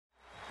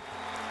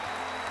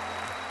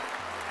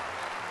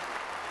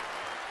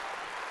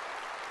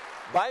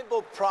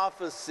Bible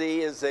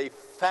prophecy is a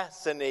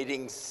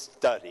fascinating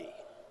study.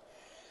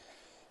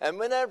 And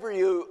whenever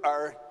you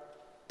are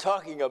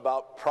talking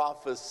about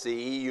prophecy,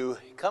 you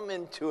come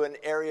into an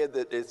area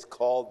that is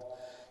called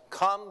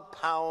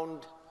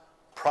compound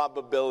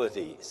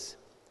probabilities,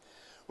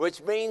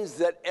 which means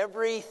that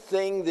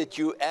everything that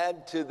you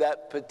add to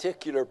that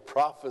particular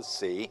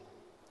prophecy,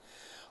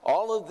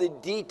 all of the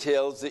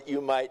details that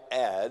you might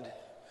add,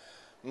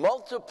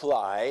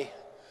 multiply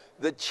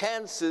the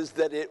chances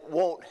that it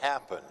won't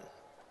happen.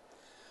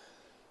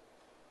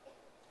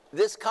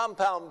 This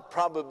compound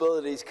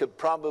probabilities could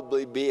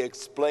probably be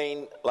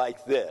explained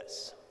like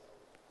this.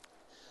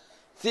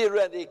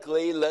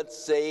 Theoretically, let's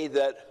say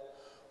that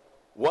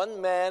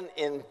 1 man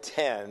in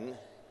 10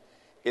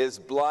 is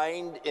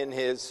blind in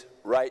his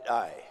right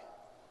eye.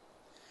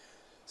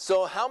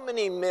 So how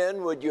many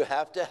men would you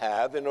have to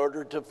have in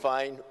order to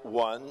find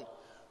one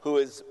who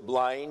is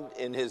blind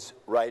in his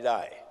right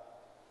eye?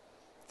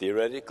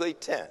 Theoretically,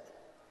 10.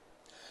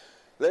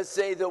 Let's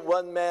say that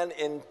 1 man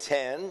in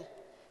 10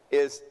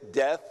 is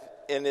deaf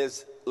in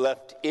his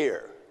left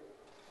ear.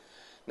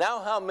 Now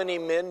how many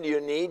men do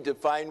you need to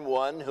find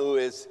one who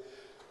is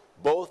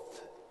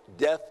both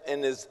deaf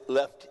in his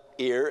left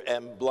ear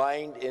and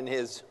blind in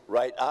his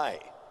right eye?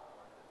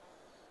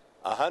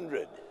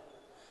 100.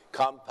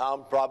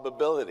 Compound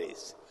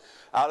probabilities.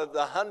 Out of the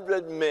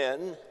 100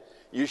 men,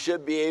 you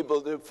should be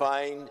able to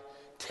find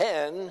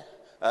 10,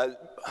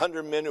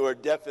 100 men who are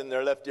deaf in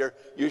their left ear,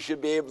 you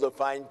should be able to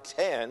find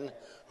 10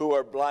 who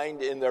are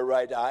blind in their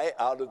right eye.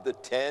 Out of the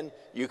 10,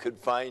 you could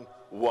find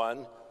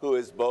one who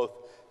is both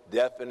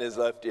deaf in his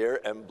left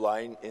ear and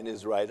blind in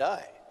his right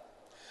eye.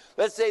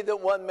 Let's say that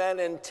 1 man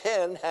in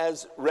 10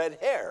 has red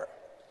hair.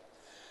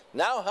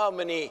 Now how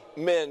many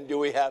men do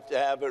we have to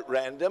have at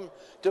random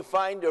to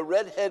find a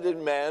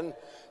red-headed man,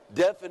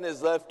 deaf in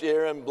his left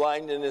ear and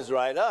blind in his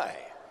right eye?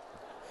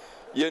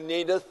 You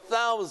need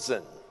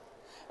 1,000.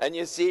 And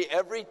you see,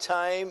 every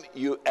time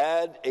you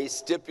add a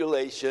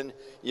stipulation,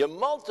 you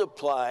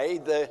multiply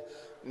the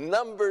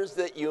numbers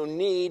that you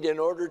need in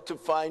order to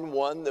find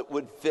one that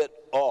would fit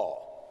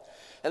all.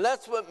 And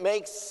that's what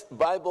makes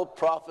Bible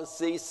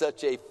prophecy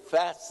such a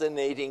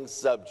fascinating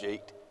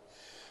subject,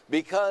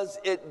 because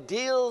it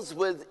deals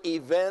with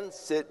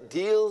events, it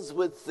deals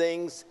with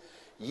things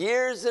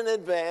years in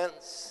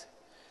advance,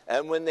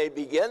 and when they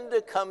begin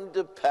to come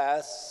to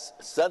pass,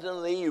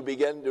 suddenly you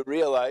begin to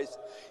realize,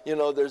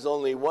 there's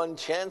only one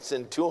chance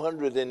in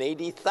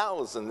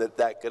 280,000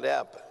 that could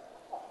happen.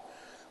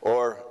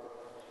 Or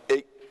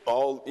it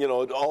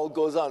all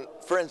goes on.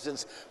 For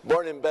instance,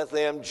 born in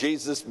Bethlehem,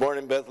 Jesus, born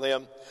in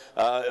Bethlehem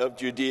of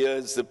Judea,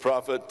 as the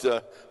prophet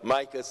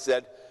Micah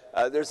said,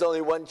 there's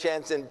only one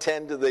chance in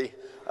 10 to the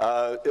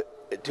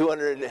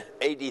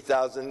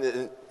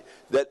 280,000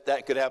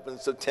 that could happen.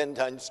 So 10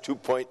 times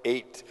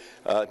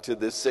 2.8 to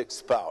the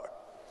 6th power.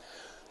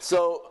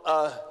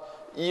 So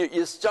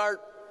you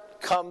start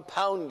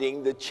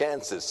compounding the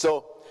chances.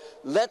 So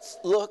let's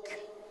look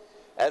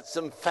at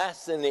some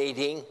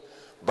fascinating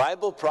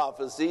Bible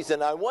prophecies,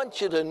 and I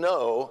want you to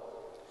know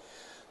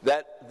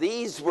that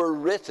these were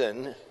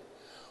written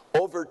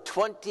over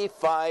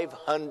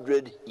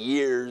 2,500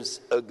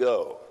 years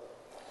ago.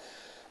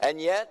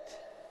 And yet,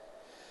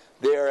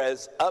 they are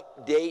as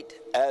up-to-date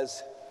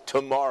as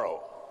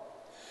tomorrow.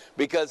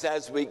 Because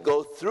as we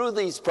go through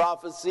these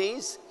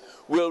prophecies,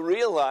 we'll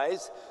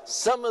realize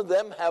some of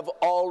them have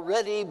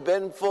already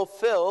been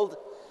fulfilled,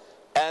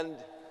 and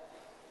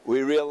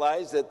we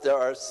realize that there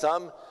are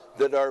some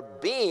that are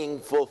being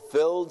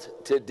fulfilled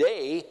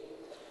today,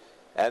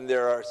 and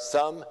there are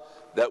some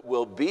that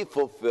will be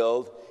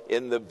fulfilled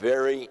in the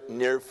very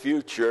near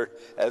future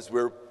as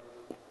we're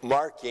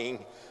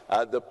marking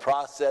the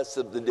process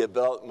of the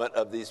development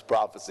of these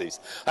prophecies.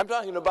 I'm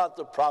talking about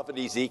the prophet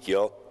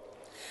Ezekiel.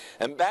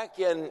 And back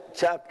in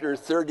chapter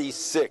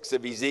 36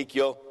 of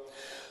Ezekiel,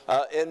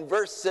 in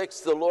verse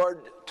 6, the Lord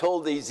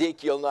told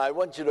Ezekiel, now I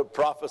want you to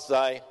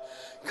prophesy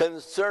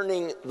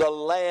concerning the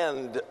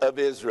land of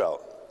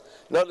Israel.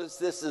 Notice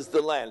this is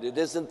the land. It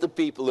isn't the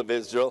people of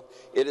Israel.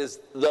 It is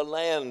the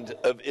land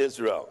of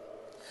Israel.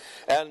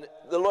 And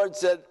the Lord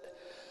said,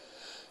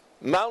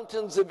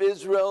 mountains of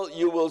Israel,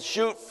 you will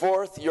shoot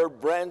forth your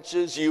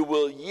branches. You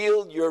will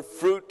yield your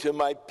fruit to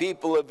my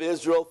people of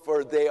Israel,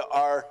 for they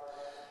are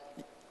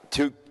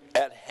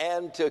at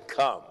hand to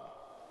come.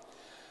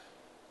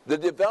 The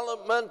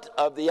development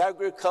of the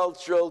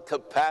agricultural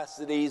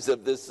capacities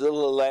of this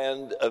little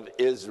land of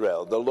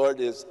Israel. The Lord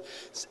is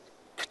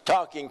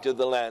talking to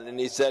the land, and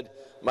he said,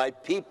 my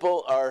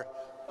people are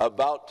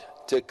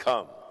about to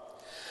come.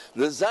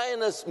 The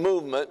Zionist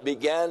movement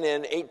began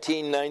in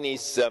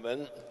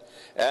 1897,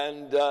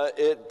 and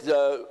it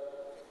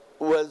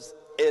was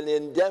an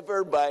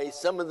endeavor by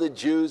some of the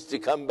Jews to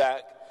come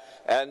back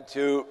and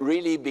to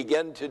really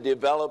begin to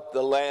develop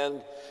the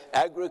land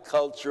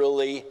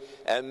agriculturally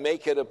and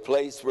make it a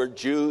place where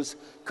Jews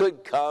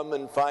could come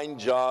and find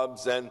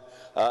jobs and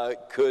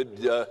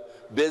could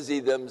busy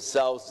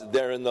themselves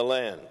there in the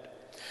land.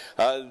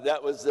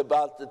 That was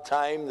about the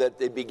time that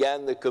they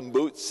began the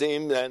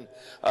kibbutzim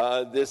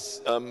and this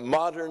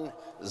modern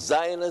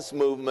Zionist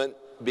movement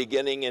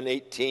beginning in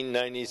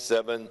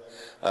 1897.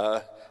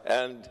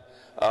 And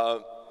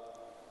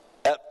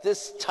at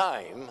this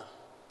time,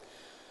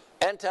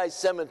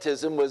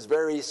 anti-Semitism was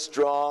very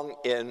strong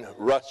in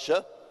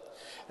Russia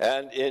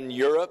and in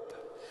Europe,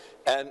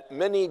 and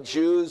many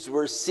Jews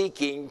were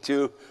seeking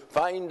to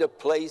find a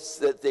place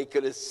that they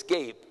could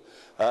escape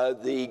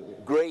the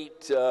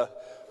great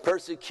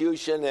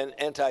persecution and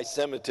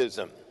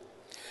anti-Semitism.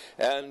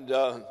 And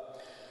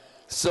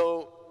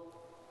so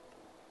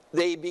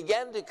they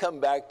began to come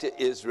back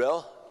to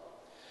Israel,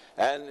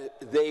 and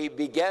they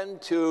began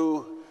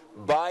to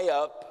buy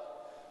up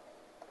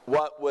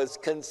what was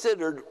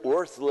considered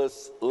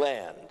worthless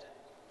land.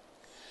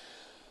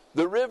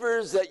 The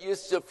rivers that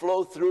used to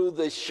flow through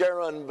the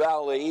Sharon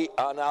Valley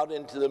on out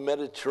into the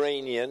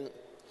Mediterranean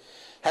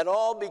had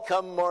all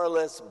become more or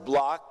less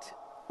blocked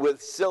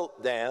with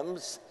silt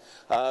dams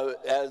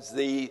as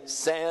the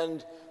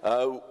sand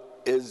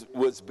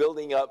was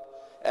building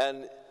up,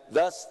 and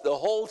thus the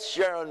whole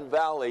Sharon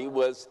Valley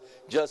was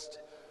just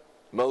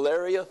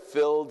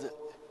malaria-filled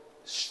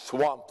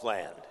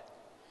swampland.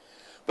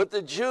 But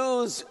the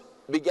Jews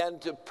began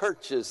to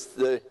purchase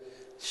the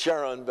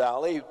Sharon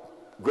Valley,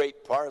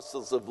 great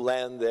parcels of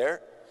land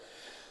there.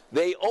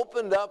 They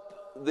opened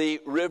up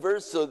the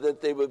rivers so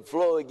that they would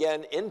flow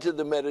again into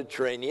the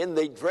Mediterranean.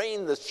 They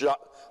drained the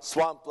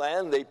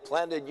swampland. They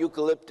planted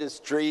eucalyptus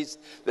trees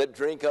that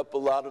drink up a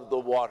lot of the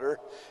water,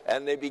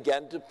 and they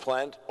began to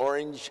plant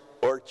orange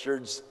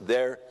orchards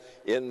there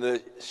in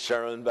the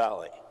Sharon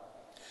Valley.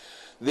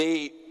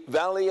 The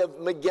Valley of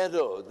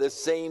Megiddo, the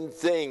same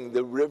thing.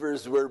 The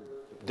rivers were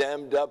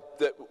dammed up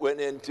that went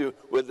into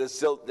with the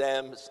silt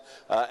dams,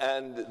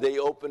 and they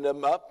opened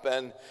them up,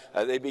 and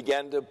they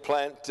began to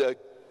plant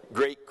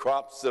great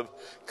crops of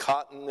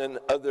cotton and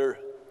other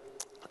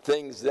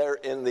things there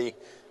in the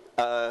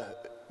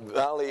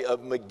Valley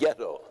of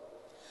Megiddo.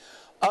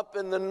 Up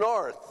in the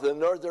north, the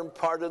northern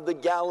part of the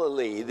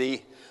Galilee,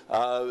 the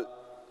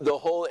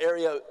whole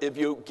area, if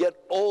you get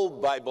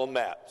old Bible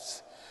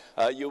maps,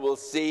 you will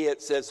see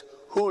it says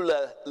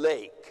Hula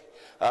Lake.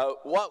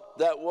 What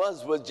that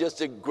was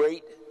just a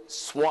great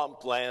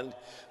swampland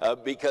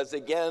because,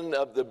 again,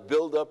 of the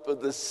buildup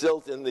of the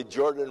silt in the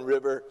Jordan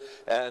River,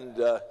 and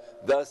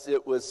thus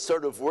it was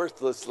sort of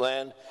worthless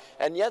land.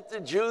 And yet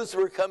the Jews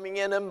were coming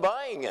in and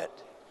buying it.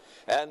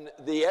 And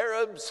the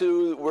Arabs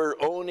who were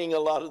owning a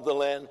lot of the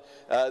land,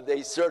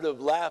 they sort of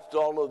laughed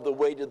all of the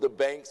way to the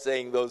bank,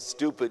 saying, those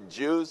stupid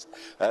Jews,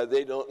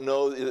 they don't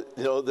know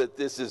that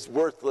this is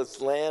worthless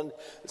land,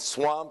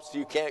 swamps,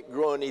 you can't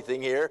grow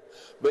anything here.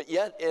 But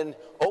yet in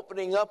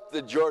opening up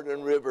the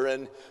Jordan River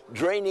and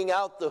draining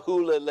out the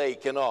Hula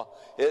Lake and all,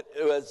 it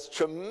was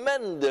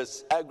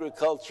tremendous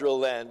agricultural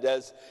land,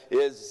 as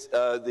is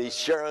the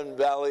Sharon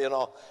Valley and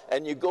all.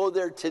 And you go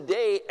there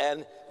today,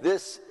 and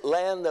this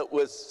land that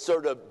was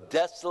sort of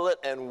desolate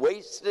and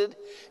wasted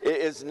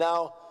is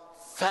now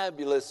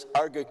fabulous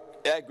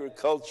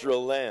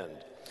agricultural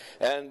land.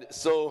 And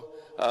so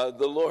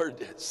the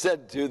Lord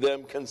said to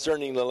them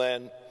concerning the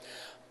land,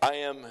 I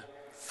am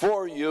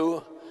for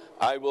you,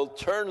 I will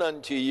turn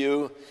unto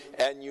you,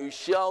 and you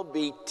shall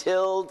be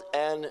tilled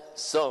and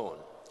sown.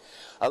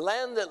 A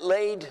land that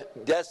laid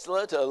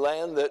desolate, a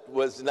land that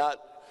was not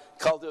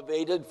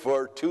cultivated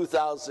for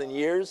 2,000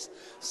 years,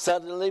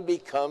 suddenly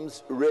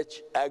becomes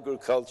rich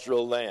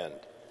agricultural land.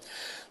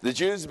 The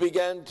Jews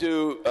began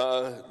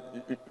to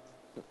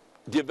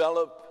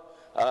develop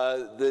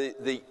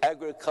the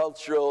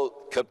agricultural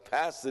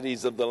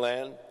capacities of the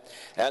land,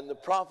 and the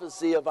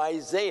prophecy of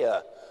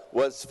Isaiah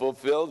was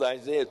fulfilled,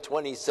 Isaiah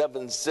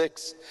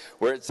 27:6,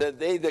 where it said,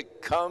 they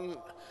that come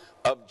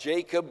of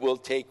Jacob will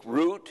take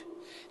root,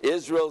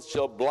 Israel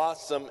shall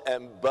blossom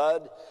and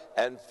bud,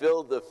 and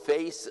fill the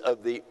face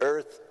of the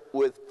earth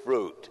with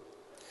fruit.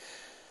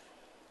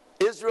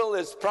 Israel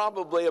is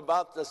probably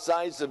about the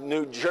size of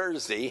New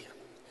Jersey,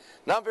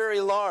 not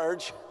very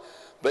large,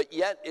 but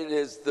yet it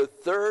is the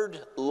third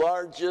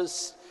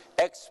largest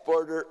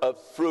exporter of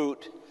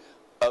fruit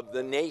of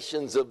the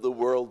nations of the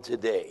world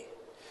today.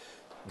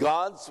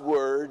 God's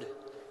word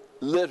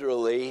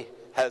literally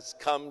has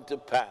come to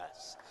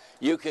pass.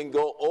 You can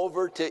go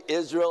over to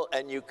Israel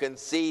and you can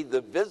see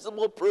the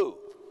visible proof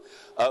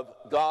of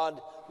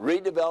God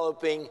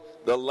redeveloping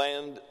the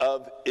land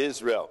of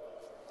Israel.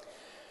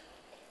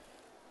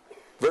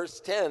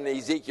 Verse 10,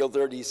 Ezekiel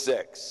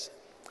 36.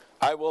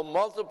 I will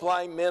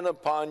multiply men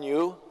upon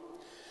you,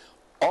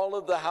 all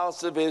of the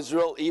house of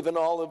Israel, even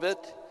all of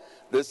it.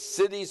 The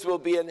cities will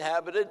be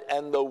inhabited,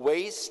 and the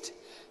waste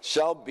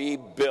shall be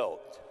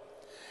built.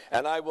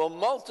 And I will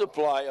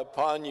multiply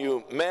upon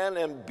you man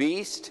and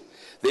beast.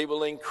 They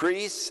will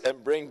increase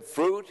and bring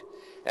fruit,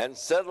 and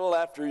settle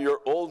after your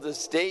old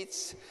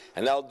estates,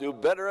 and I'll do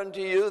better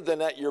unto you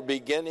than at your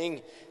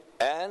beginning,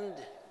 and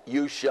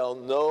you shall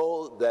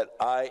know that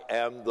I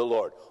am the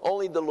Lord.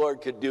 Only the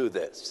Lord could do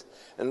this.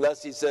 And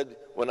thus he said,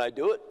 when I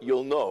do it,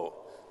 you'll know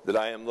that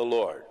I am the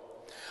Lord.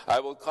 I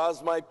will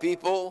cause my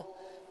people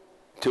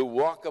to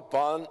walk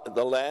upon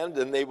the land,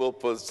 and they will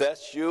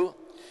possess you,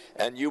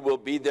 and you will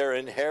be their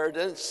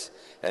inheritance,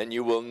 and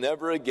you will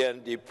never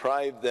again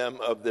deprive them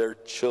of their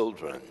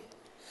children.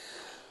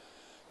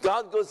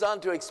 God goes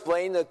on to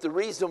explain that the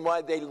reason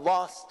why they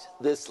lost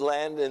this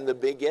land in the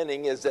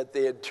beginning is that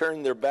they had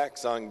turned their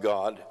backs on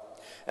God,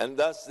 and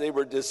thus they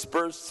were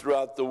dispersed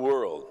throughout the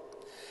world.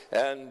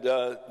 And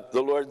the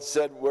Lord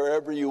said,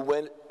 wherever you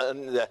went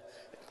on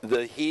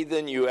the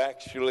heathen, you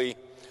actually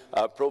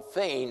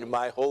profaned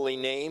my holy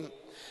name.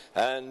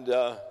 And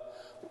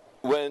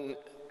when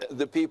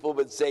the people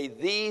would say,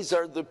 these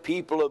are the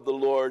people of the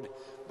Lord,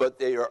 but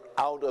they are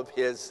out of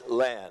his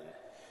land.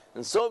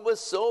 And so it was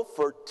so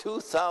for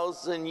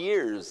 2,000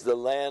 years. The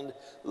land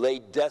lay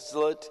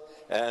desolate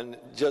and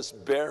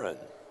just barren.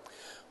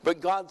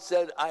 But God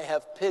said, I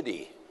have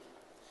pity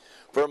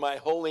for my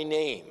holy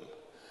name,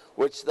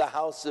 which the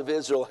house of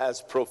Israel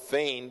has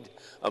profaned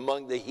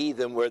among the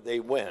heathen where they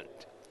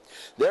went.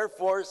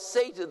 Therefore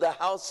say to the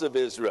house of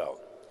Israel,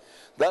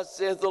 thus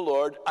saith the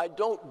Lord, I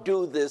don't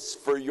do this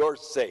for your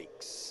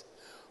sakes,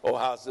 O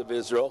house of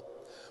Israel,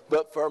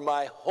 but for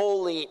my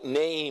holy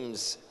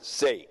name's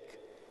sake,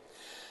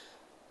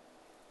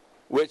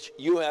 which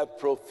you have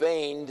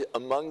profaned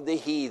among the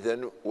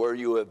heathen where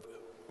you have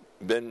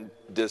been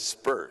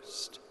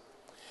dispersed.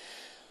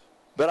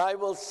 But I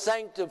will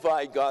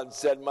sanctify, God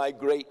said, my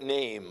great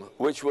name,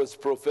 which was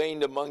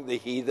profaned among the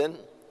heathen,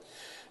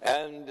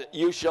 and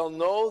you shall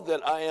know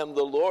that I am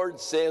the Lord,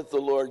 saith the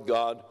Lord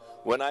God,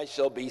 when I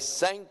shall be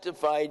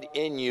sanctified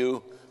in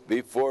you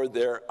before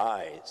their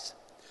eyes.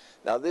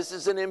 Now this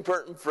is an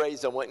important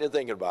phrase. I want you to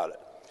think about it,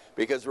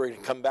 because we're going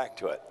to come back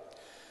to it.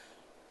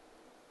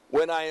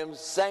 When I am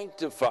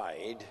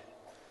sanctified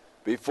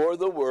before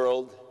the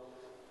world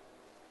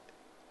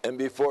and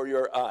before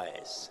your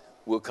eyes.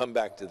 We'll come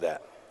back to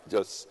that.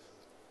 Just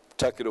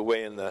tuck it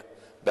away in the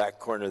back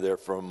corner there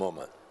for a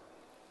moment.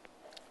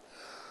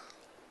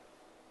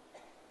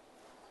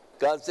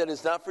 God said,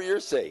 it's not for your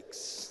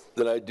sakes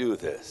that I do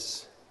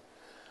this.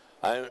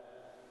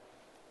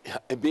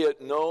 Be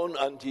it known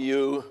unto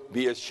you,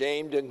 be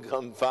ashamed and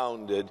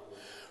confounded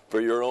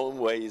for your own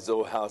ways,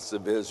 O house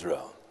of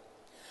Israel.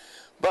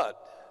 But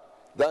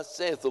thus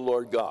saith the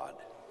Lord God,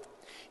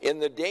 in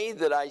the day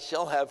that I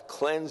shall have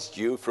cleansed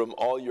you from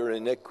all your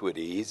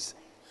iniquities,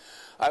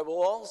 I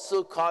will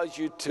also cause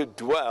you to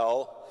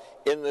dwell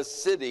in the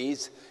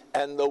cities,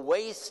 and the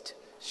waste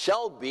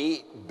shall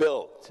be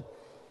built.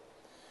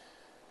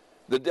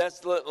 The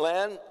desolate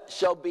land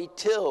shall be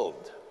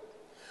tilled,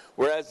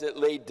 whereas it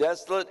lay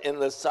desolate in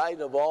the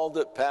sight of all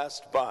that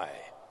passed by.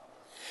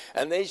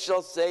 And they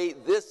shall say,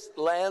 this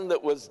land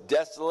that was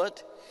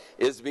desolate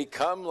is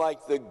become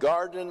like the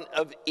Garden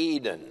of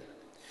Eden,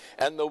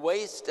 and the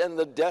waste and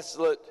the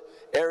desolate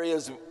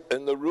areas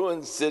and the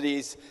ruined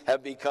cities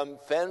have become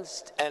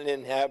fenced and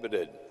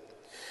inhabited.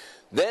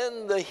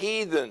 Then the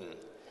heathen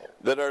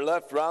that are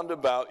left round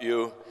about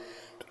you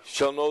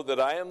shall know that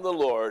I am the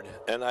Lord,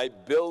 and I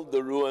build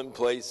the ruined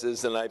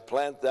places, and I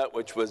plant that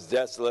which was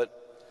desolate.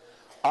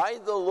 I,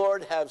 the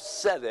Lord, have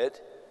said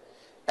it,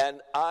 and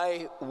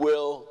I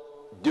will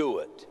do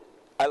it.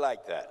 I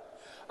like that.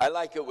 I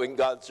like it when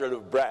God sort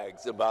of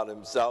brags about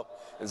himself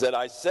and said,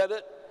 I said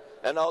it,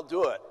 and I'll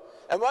do it.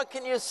 And what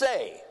can you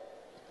say?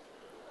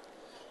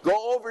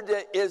 Go over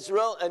to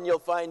Israel, and you'll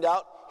find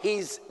out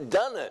he's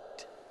done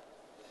it.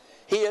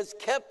 He has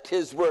kept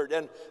his word.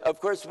 And,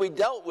 of course, we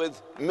dealt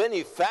with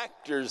many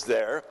factors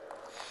there.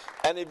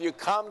 And if you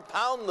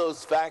compound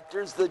those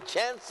factors, the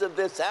chance of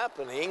this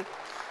happening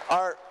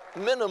are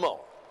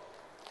minimal.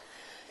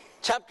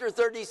 Chapter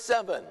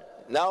 37.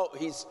 Now,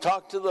 he's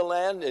talked to the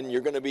land, and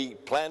you're going to be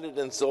planted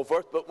and so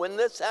forth. But when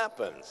this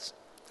happens,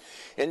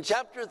 in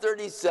chapter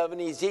 37,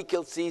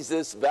 Ezekiel sees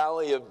this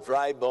valley of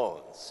dry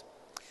bones,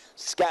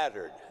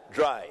 scattered,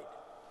 dried.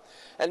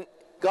 And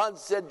God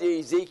said to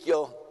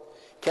Ezekiel,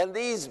 can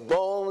these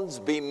bones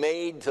be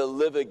made to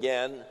live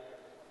again?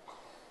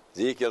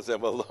 Ezekiel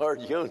said, well,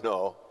 Lord, you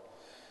know.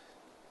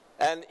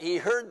 And he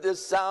heard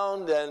this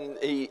sound, and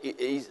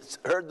he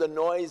heard the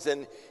noise,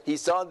 and he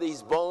saw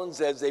these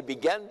bones as they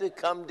began to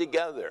come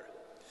together.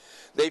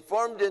 They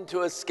formed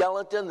into a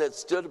skeleton that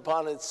stood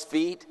upon its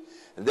feet.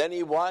 And then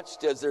he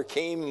watched as there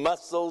came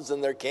muscles,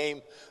 and there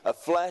came a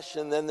flesh,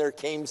 and then there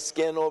came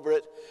skin over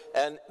it.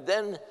 And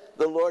then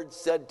the Lord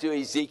said to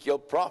Ezekiel,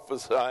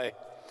 prophesy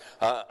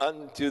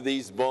unto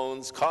these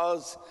bones,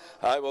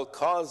 I will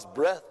cause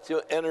breath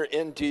to enter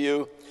into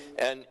you,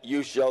 and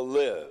you shall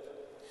live.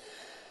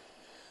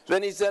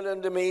 Then he said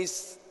unto me,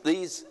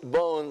 these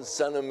bones,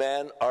 son of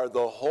man, are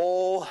the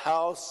whole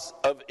house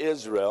of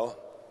Israel.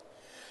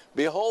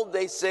 Behold,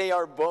 they say,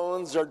 our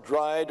bones are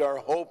dried, our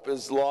hope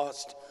is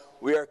lost,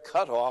 we are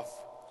cut off.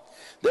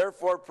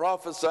 Therefore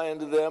prophesy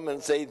unto them,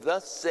 and say,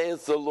 thus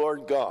saith the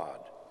Lord God,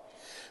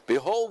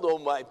 behold, O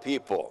my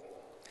people,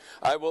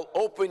 I will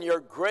open your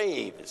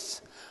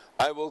graves.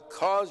 I will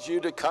cause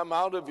you to come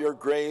out of your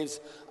graves.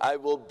 I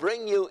will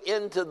bring you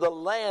into the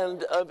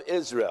land of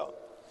Israel.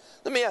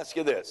 Let me ask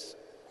you this.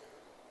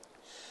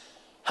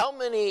 How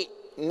many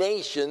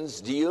nations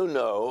do you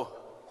know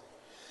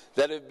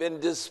that have been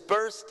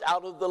dispersed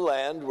out of the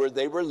land where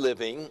they were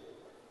living,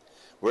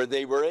 where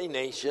they were a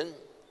nation,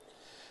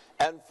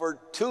 and for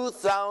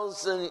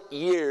 2,000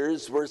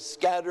 years were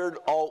scattered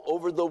all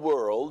over the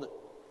world,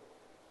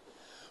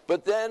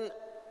 but then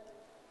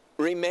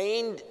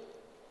remained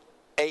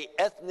an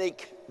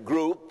ethnic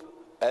group,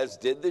 as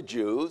did the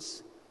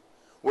Jews.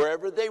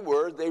 Wherever they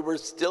were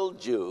still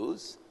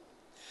Jews.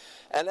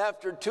 And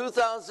after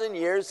 2,000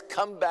 years,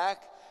 come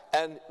back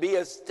and be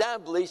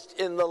established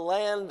in the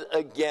land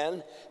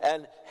again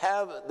and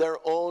have their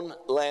own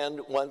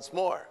land once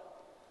more.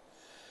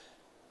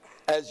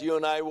 As you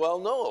and I well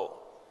know,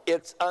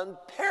 it's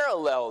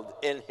unparalleled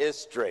in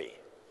history.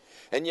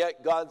 And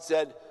yet God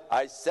said,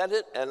 I said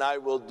it and I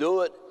will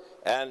do it.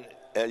 And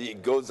he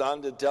goes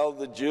on to tell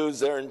the Jews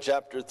there in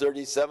chapter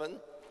 37,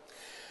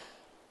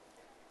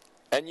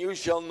 and you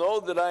shall know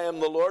that I am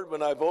the Lord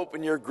when I've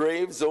opened your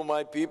graves, O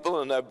my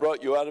people, and I've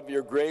brought you out of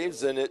your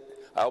graves, and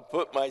I'll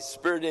put my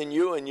spirit in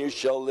you, and you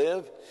shall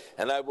live,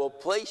 and I will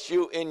place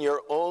you in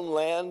your own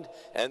land,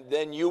 and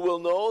then you will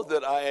know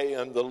that I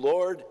am the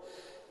Lord,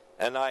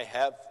 and I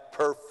have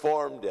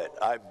performed it.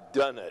 I've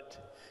done it.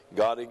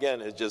 God again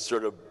is just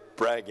sort of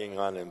bragging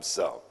on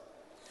himself.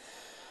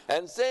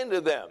 And saying to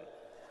them,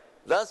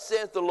 thus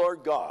saith the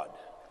Lord God,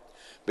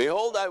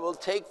 behold, I will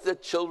take the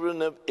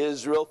children of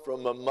Israel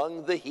from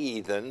among the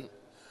heathen,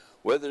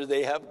 whither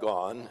they have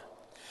gone,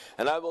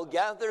 and I will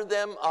gather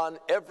them on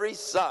every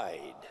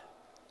side,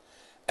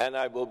 and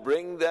I will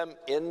bring them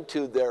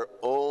into their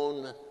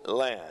own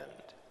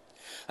land.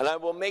 And I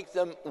will make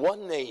them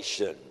one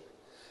nation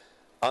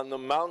on the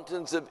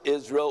mountains of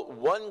Israel,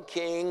 one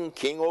king,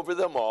 king over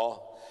them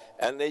all,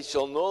 and they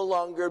shall no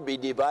longer be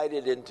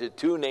divided into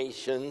two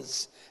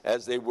nations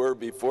as they were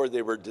before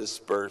they were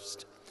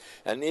dispersed.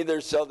 And neither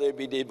shall they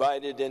be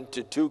divided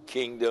into two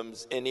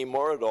kingdoms any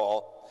more at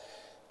all.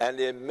 And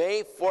in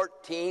May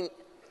 14,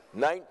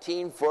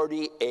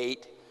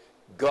 1948,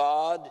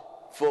 God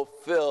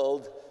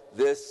fulfilled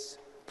this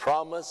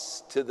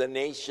promise to the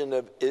nation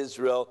of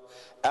Israel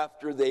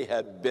after they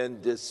had been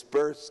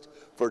dispersed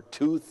for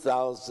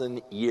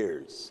 2,000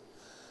 years.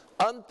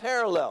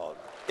 Unparalleled.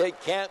 It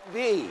can't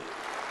be.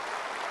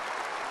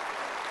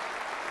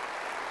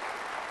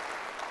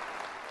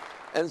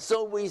 And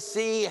so we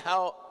see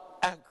how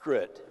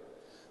accurate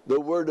the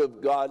Word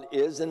of God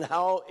is and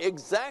how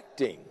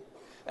exacting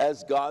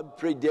as God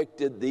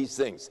predicted these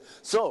things.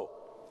 So,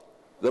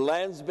 the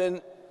land's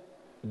been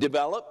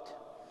developed.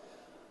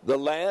 The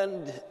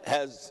land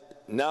has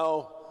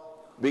now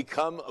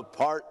become a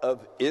part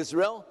of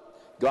Israel.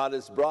 God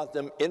has brought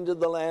them into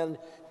the land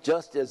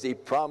just as he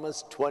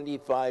promised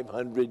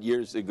 2,500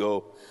 years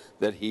ago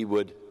that he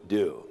would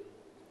do.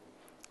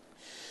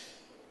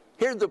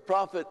 Here the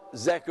prophet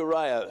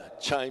Zechariah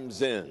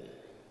chimes in.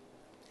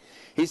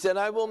 He said,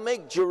 I will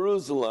make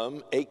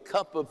Jerusalem a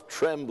cup of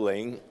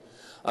trembling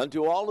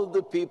unto all of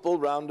the people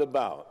round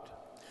about,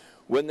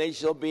 when they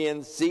shall be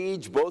in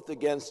siege both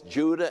against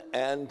Judah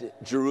and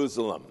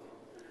Jerusalem.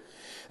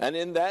 And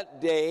in that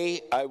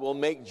day I will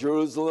make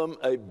Jerusalem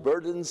a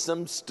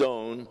burdensome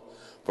stone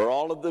for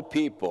all of the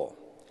people,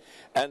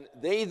 and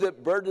they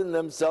that burden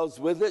themselves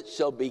with it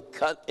shall be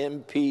cut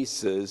in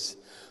pieces,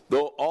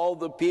 though all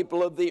the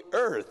people of the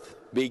earth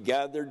be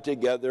gathered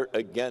together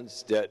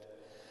against it.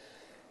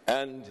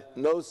 And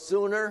no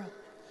sooner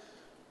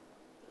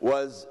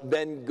was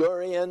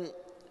Ben-Gurion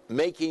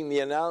making the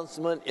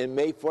announcement in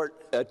May 10th,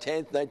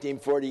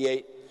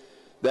 1948,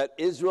 that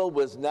Israel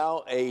was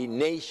now a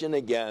nation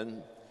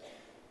again.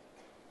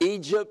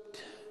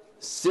 Egypt,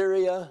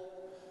 Syria,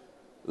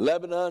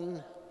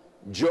 Lebanon,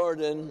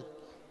 Jordan,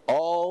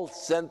 all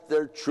sent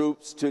their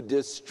troops to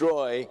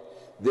destroy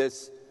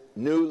this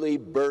newly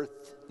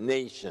birthed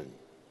nation.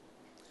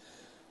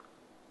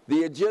 The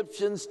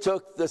Egyptians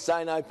took the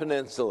Sinai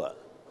Peninsula.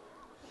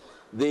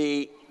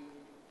 The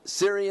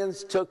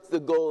Syrians took the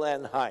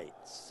Golan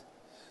Heights.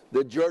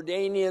 The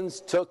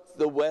Jordanians took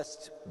the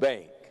West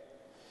Bank.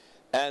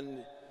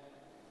 And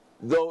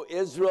though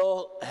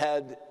Israel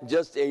had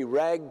just a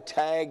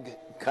ragtag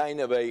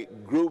kind of a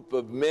group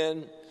of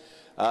men,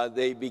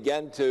 they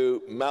began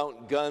to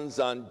mount guns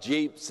on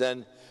jeeps,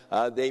 and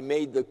they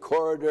made the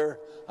corridor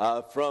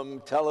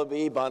from Tel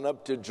Aviv on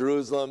up to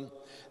Jerusalem,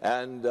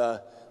 and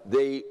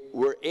they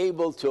were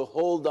able to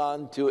hold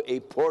on to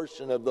a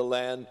portion of the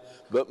land,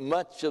 but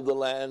much of the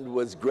land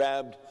was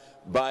grabbed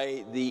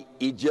by the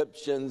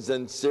Egyptians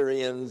and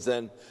Syrians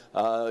and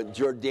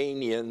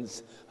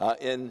Jordanians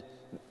in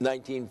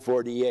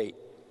 1948.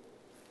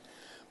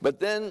 But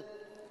then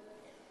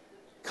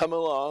come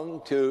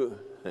along to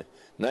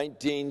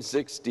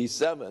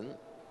 1967,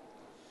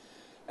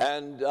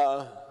 and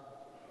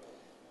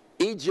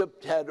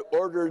Egypt had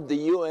ordered the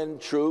UN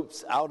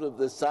troops out of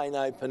the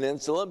Sinai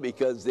Peninsula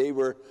because they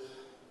were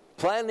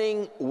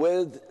planning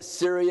with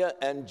Syria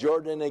and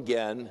Jordan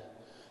again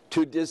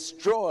to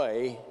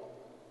destroy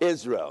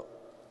Israel.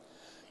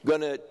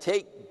 Going to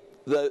take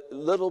the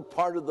little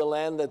part of the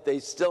land that they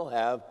still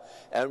have,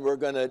 and we're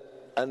going to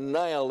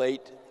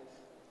annihilate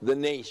the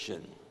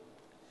nation.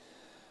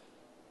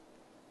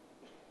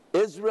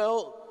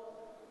 Israel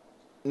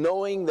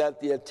knowing that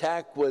the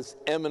attack was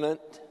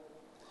imminent,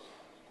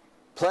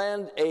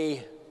 planned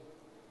a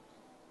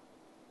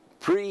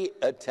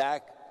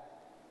pre-attack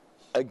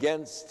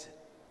against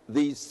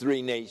these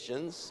three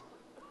nations.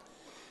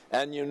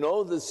 And you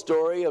know the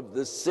story of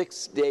the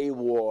 6-day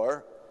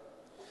war,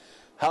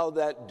 how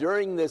that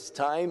during this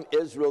time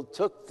Israel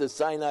took the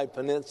Sinai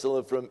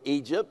Peninsula from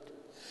Egypt.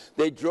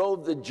 They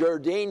drove the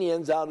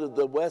Jordanians out of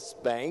the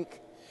West Bank,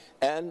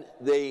 and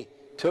they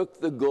took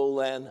the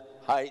Golan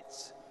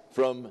Heights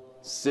from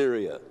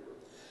Syria.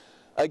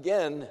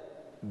 Again,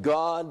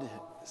 God,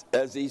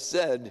 as he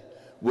said,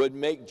 would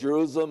make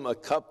Jerusalem a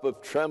cup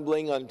of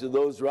trembling unto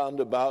those round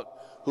about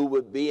who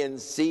would be in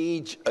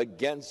siege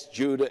against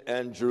Judah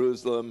and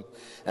Jerusalem,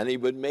 and he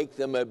would make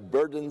them a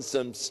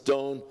burdensome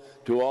stone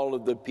to all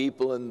of the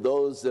people, and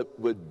those that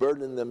would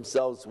burden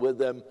themselves with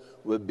them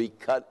would be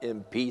cut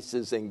in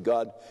pieces, and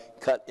God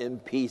cut in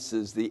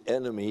pieces the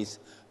enemies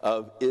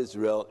of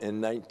Israel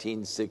in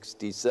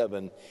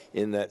 1967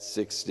 in that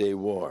 6-day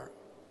war.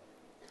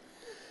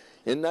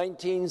 In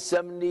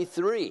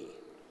 1973,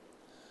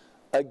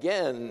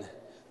 again,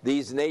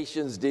 these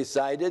nations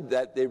decided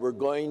that they were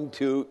going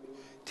to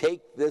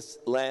take this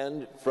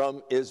land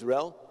from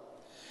Israel.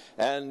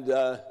 And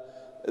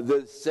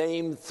the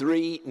same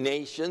three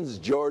nations,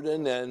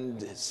 Jordan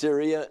and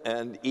Syria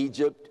and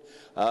Egypt,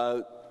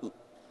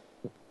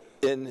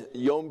 in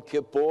Yom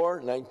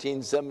Kippur,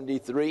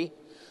 1973,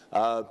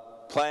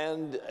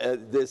 planned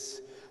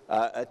this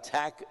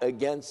attack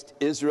against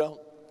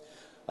Israel,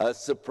 a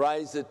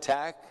surprise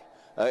attack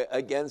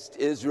against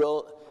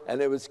Israel, and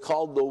it was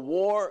called the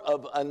War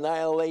of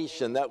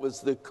Annihilation. That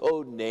was the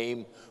code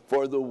name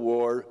for the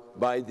war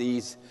by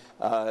these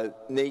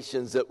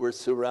nations that were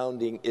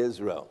surrounding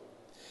Israel.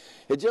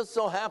 It just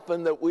so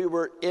happened that we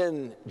were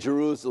in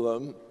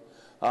Jerusalem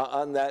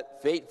on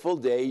that fateful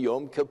day,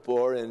 Yom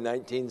Kippur in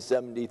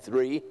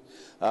 1973,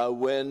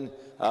 when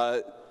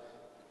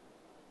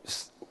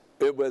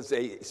it was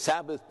a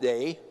Sabbath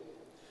day,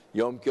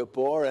 Yom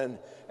Kippur,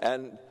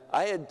 and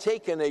I had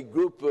taken a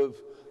group of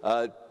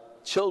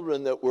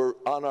children that were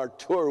on our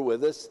tour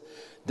with us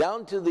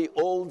down to the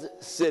old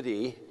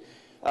city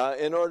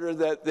in order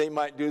that they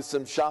might do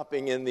some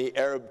shopping in the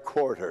Arab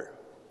quarter.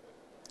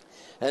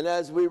 And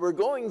as we were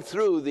going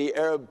through the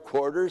Arab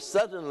quarter,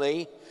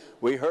 suddenly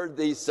we heard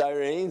these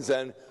sirens,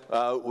 and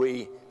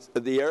the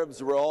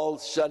Arabs were all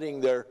shutting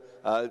their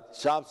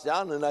shops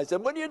down. And I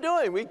said, "What are you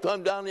doing? We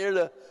come down here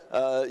to,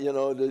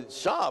 to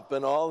shop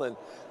and all."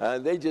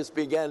 And they just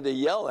began to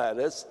yell at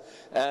us.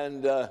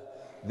 And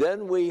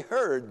then we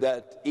heard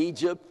that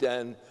Egypt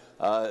and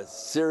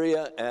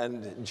Syria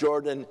and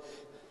Jordan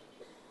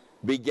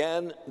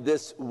began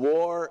this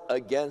war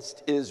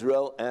against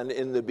Israel, and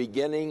in the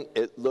beginning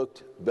it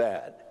looked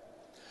bad.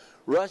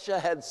 Russia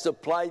had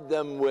supplied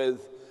them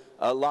with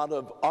a lot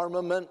of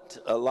armament,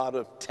 a lot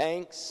of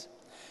tanks,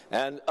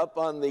 and up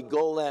on the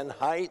Golan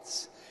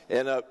Heights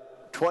in a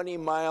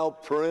 20-mile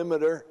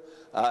perimeter,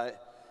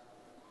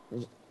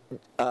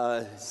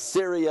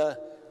 Syria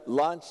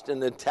launched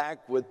an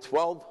attack with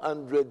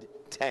 1,200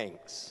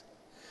 tanks.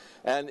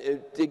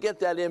 And to get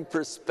that in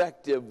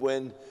perspective,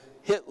 when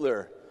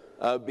Hitler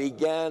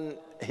began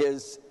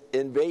his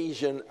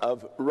invasion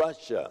of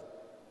Russia,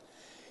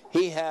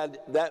 he had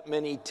that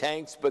many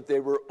tanks, but they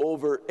were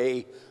over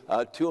a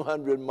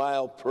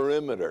 200-mile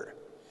perimeter.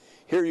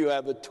 Here you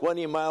have a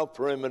 20-mile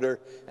perimeter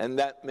and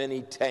that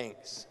many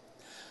tanks.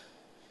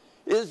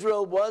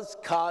 Israel was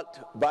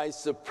caught by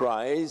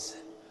surprise,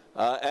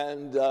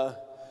 and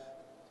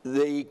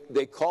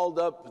they called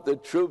up the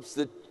troops.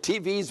 The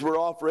TVs were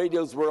off,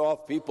 radios were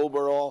off, people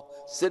were all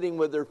sitting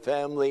with their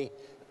family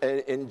and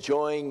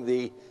enjoying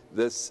the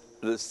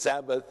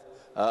Sabbath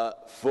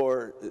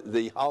for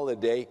the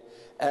holiday,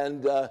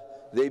 and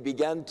they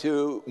began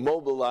to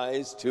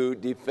mobilize to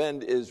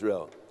defend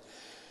Israel.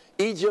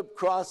 Egypt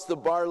crossed the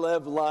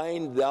Bar-Lev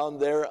line down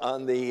there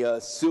on the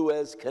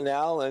Suez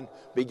Canal and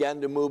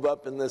began to move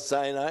up in the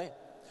Sinai.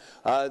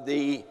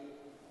 The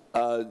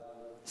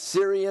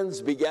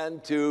Syrians began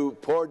to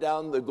pour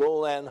down the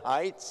Golan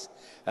Heights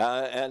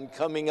and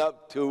coming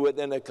up to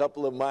within a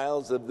couple of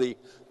miles of the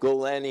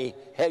Golani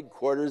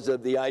headquarters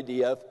of the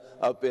IDF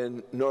up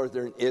in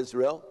northern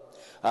Israel.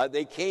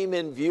 They came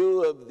in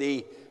view of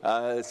the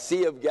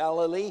Sea of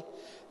Galilee,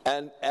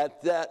 and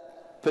at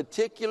that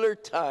particular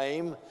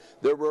time,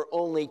 there were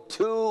only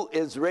 2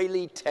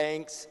 Israeli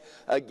tanks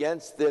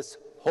against this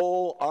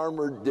whole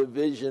armored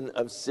division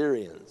of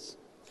Syrians.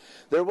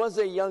 There was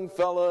a young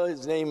fellow,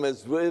 his name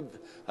is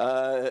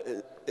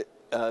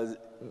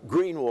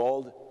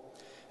Greenwald,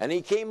 and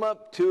he came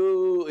up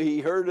he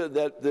heard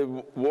that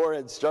the war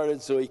had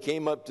started, so he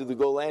came up to the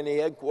Golani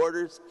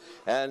headquarters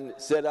and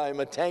said, "I'm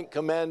a tank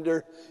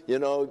commander,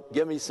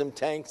 give me some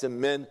tanks and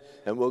men,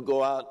 and we'll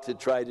go out to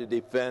try to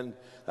defend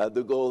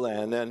the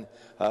Golan." And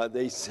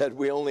they said,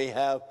 "We only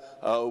have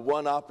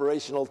 1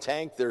 operational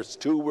tank. There's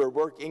 2 we're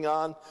working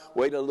on.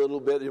 Wait a little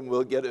bit and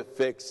we'll get it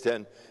fixed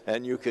and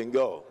you can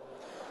go."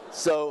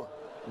 So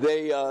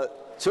they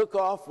took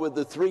off with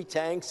the 3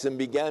 tanks and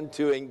began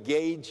to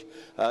engage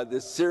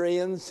the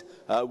Syrians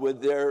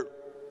with their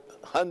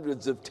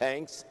hundreds of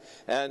tanks,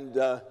 and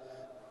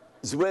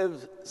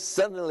Zwift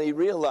suddenly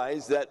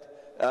realized that,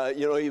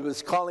 he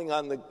was calling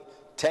on the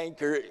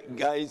tanker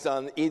guys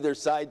on either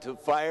side to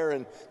fire,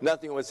 and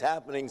nothing was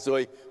happening, so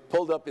he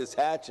pulled up his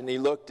hatch and he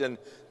looked, and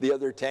the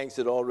other tanks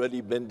had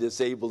already been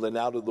disabled and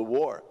out of the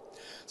war.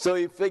 So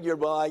he figured,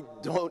 well, I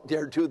don't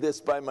dare do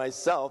this by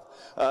myself.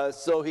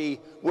 So he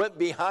went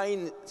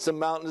behind some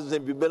mountains.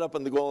 If you've been up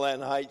on the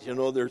Golan Heights,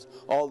 there's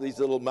all these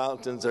little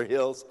mountains or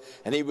hills.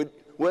 And he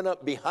went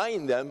up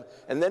behind them,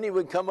 and then he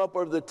would come up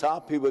over the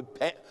top. He would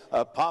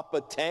pop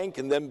a tank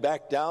and then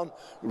back down,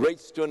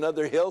 race to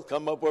another hill,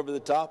 come up over the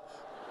top,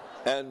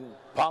 and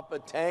pop a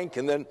tank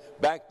and then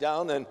back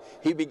down. And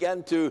he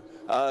began to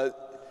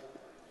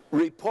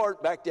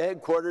report back to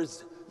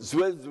headquarters,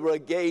 Zwiv's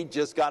brigade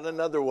just got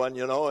another one,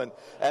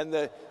 and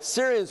the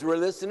Syrians were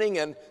listening,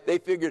 and they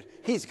figured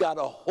he's got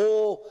a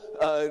whole,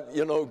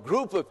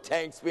 group of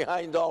tanks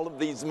behind all of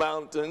these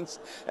mountains,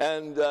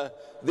 and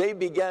they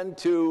began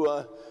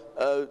to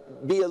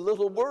be a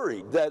little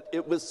worried that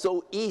it was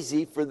so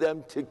easy for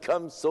them to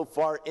come so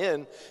far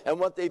in. And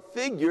what they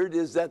figured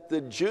is that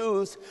the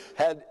Jews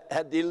had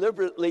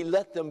deliberately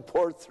let them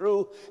pour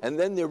through, and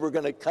then they were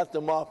going to cut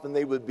them off and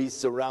they would be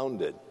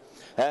surrounded.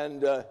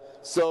 And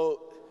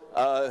so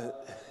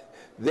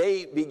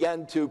they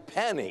began to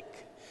panic,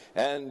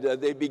 and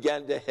they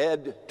began to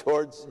head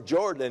towards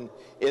Jordan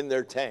in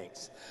their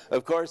tanks.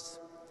 Of course,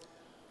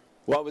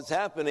 what was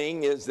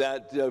happening is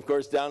that, of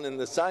course, down in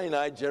the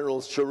Sinai,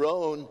 General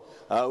Sharon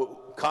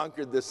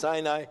conquered the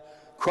Sinai,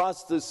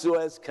 crossed the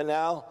Suez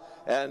Canal,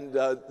 and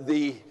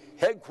the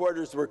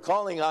headquarters were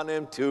calling on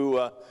him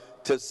to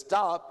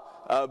stop,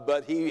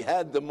 but he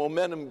had the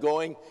momentum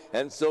going,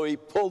 and so he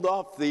pulled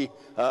off the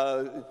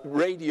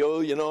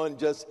radio, and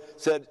just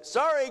said,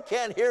 "Sorry,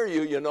 can't hear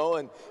you,"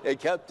 and it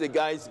kept the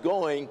guys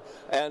going,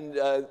 and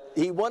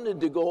he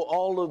wanted to go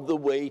all of the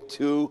way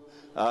to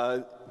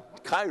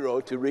Cairo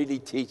to really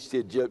teach the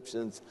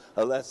Egyptians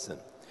a lesson.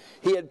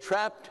 He had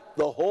trapped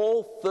the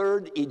whole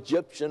 3rd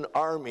Egyptian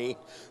army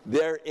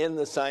there in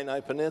the Sinai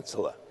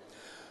Peninsula.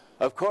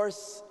 Of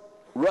course,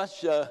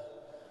 Russia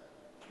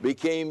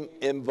became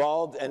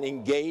involved and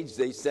engaged.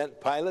 They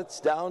sent pilots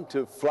down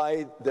to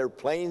fly their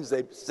planes.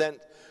 They sent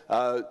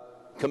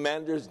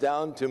commanders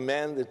down to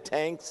man the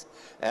tanks.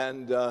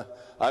 And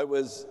I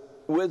was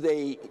with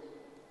a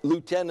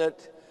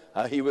lieutenant.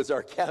 He was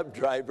our cab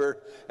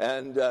driver.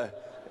 And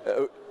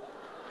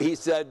he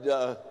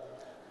said,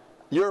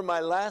 "You're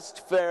my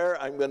last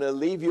fare. I'm going to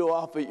leave you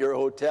off at your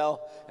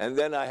hotel, and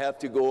then I have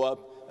to go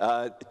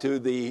up to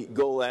the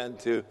Golan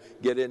to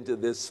get into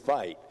this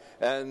fight."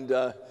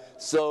 And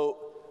so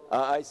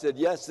I said,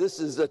 "Yes, this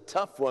is a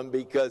tough one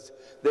because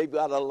they've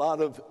got a lot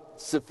of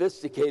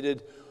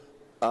sophisticated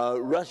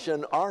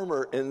Russian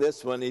armor in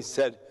this one." He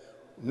said,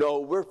 "No,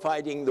 we're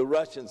fighting the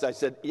Russians." I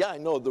said, "Yeah, I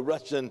know, the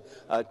Russian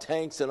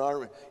tanks and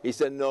armor." He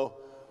said, "No,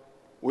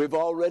 we've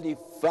already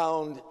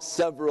found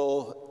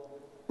several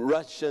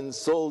Russian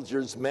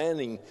soldiers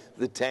manning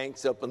the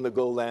tanks up in the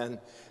Golan."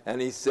 And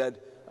he said,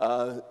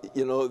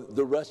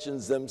 the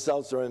Russians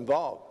themselves are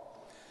involved.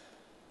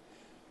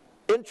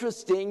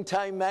 Interesting,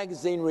 Time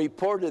magazine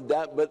reported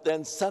that, but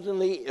then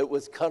suddenly it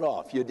was cut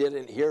off. You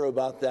didn't hear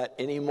about that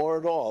anymore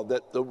at all,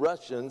 that the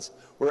Russians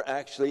were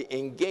actually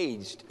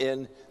engaged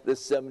in the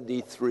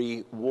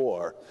 73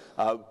 war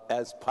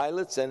as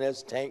pilots and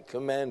as tank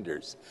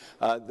commanders.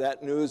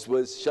 That news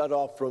was shut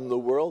off from the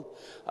world.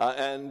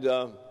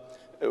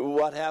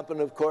 What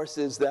happened, of course,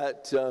 is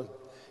that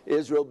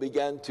Israel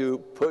began to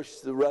push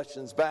the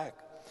Russians back.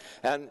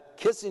 And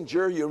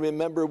Kissinger, you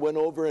remember, went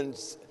over and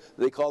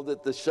they called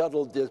it the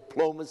shuttle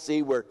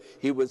diplomacy, where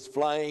he was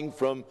flying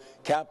from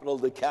capital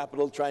to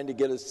capital trying to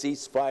get a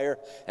ceasefire.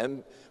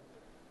 And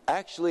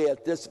actually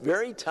at this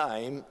very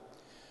time,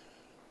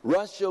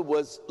 Russia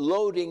was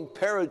loading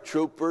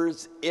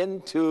paratroopers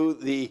into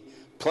the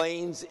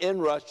planes in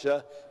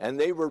Russia, and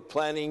they were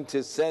planning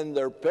to send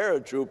their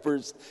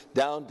paratroopers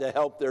down to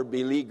help their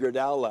beleaguered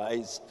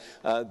allies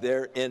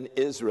there in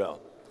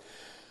Israel.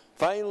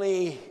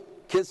 Finally,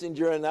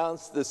 Kissinger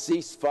announced the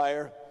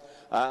ceasefire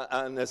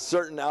on a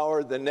certain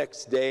hour the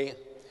next day,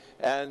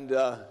 and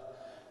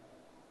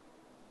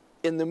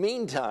in the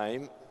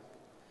meantime,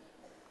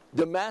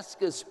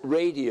 Damascus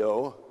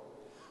radio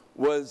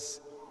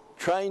was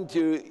trying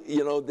to,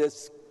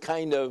 this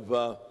kind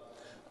of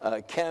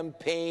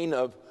campaign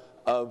of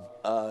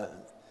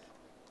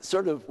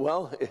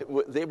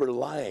they were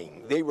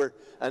lying. They were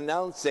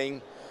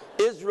announcing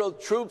Israel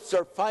troops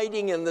are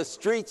fighting in the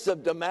streets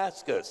of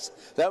Damascus.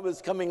 That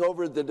was coming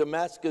over the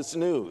Damascus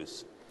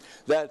News.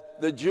 That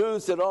the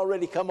Jews had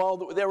already come all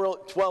the way, they were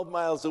 12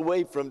 miles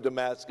away from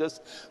Damascus,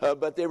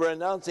 but they were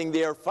announcing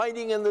they are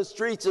fighting in the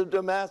streets of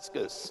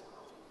Damascus.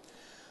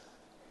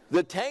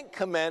 The tank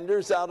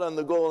commanders out on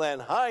the Golan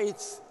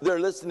Heights,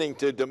 they're listening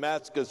to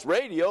Damascus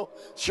radio.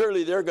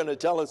 Surely they're going to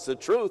tell us the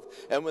truth.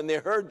 And when they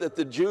heard that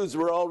the Jews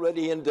were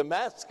already in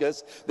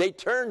Damascus, they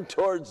turned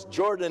towards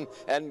Jordan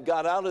and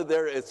got out of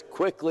there as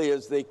quickly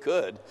as they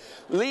could,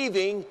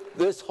 leaving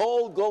this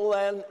whole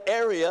Golan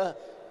area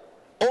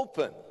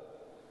open.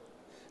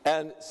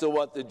 And so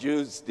what the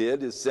Jews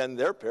did is send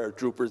their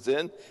paratroopers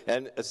in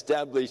and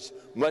establish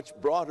much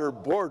broader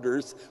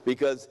borders,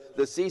 because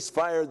the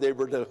ceasefire, they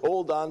were to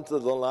hold on to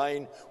the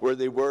line where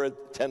they were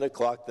at 10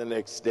 o'clock the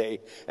next day.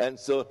 And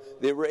so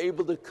they were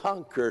able to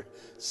conquer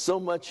so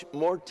much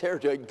more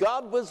territory.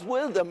 God was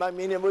with them. I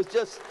mean, it was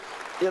just,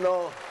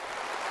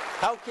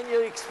 how can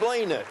you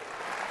explain it?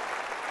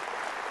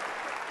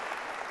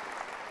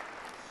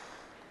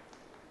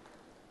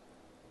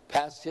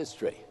 Past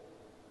history.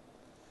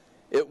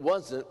 It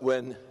wasn't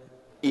when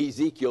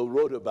Ezekiel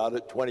wrote about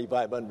it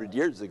 2,500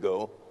 years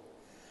ago,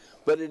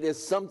 but it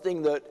is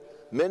something that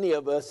many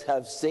of us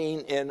have seen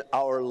in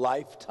our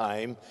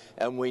lifetime,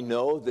 and we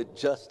know that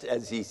just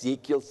as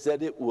Ezekiel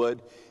said it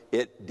would,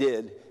 it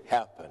did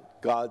happen.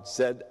 God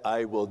said,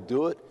 I will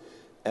do it,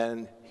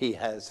 and he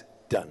has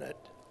done it.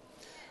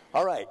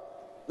 All right,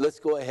 let's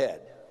go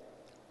ahead.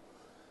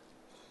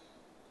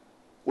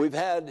 We've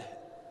had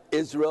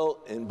Israel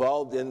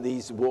involved in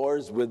these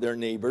wars with their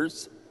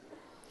neighbors.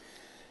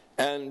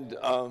 And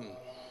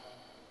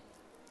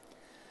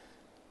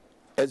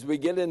as we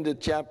get into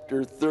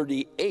chapter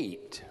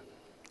 38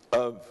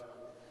 of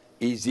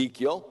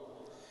Ezekiel,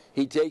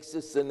 he takes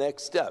us the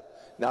next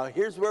step. Now,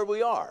 here's where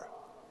we are.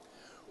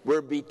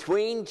 We're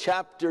between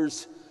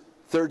chapters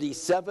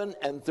 37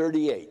 and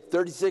 38.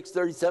 36,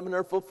 37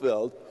 are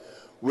fulfilled.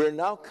 We're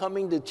now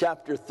coming to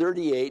chapter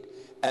 38,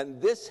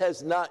 and this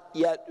has not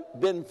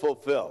yet been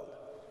fulfilled.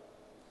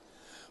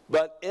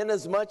 But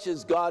inasmuch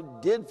as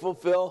God did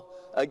fulfill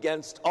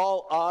against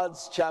all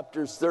odds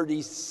chapters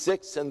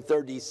 36 and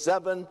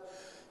 37,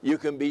 you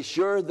can be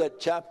sure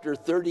that chapter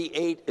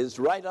 38 is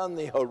right on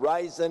the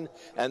horizon,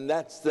 and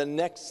that's the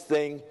next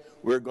thing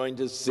we're going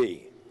to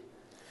see.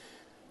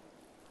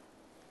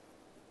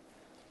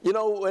 You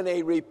know, when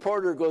a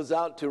reporter goes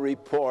out to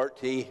report,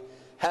 he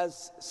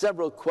has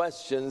several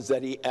questions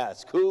that he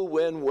asks: who,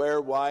 when,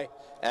 where, why,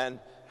 and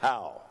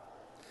how.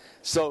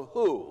 So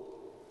who?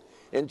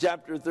 In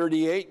chapter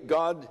 38,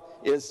 God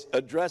is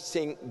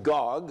addressing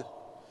Gog,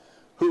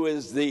 who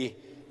is the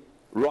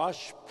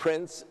Rosh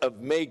prince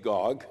of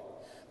Magog,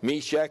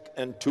 Meshach,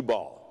 and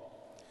Tubal.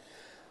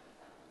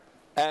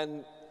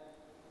 And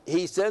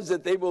he says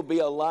that they will be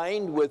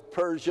aligned with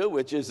Persia,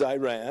 which is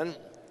Iran,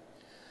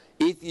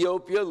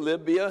 Ethiopia,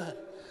 Libya,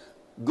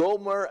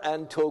 Gomer,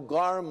 and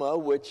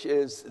Togarmah, which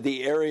is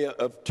the area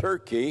of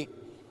Turkey.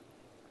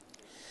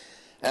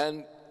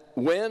 And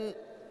when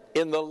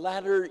in the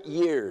latter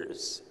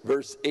years,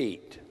 verse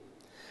 8,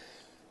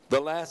 the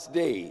last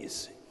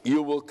days,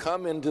 you will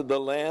come into the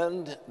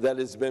land that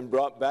has been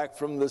brought back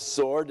from the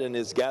sword and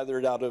is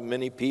gathered out of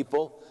many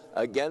people,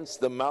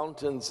 against the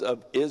mountains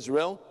of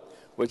Israel,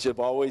 which have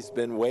always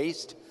been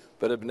waste,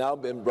 but have now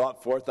been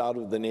brought forth out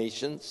of the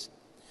nations.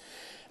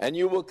 And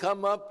you will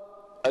come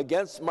up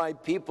against my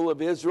people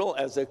of Israel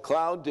as a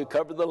cloud to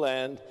cover the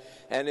land,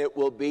 and it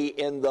will be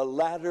in the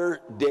latter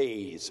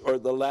days, or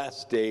the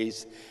last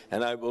days,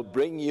 and I will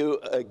bring you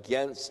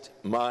against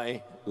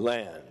my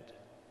land.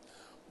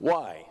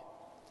 Why?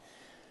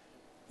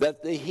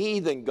 That the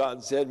heathen,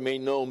 God said, may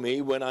know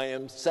me when I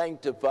am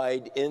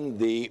sanctified in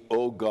thee,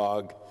 O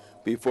Gog,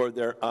 before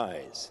their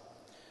eyes.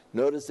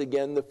 Notice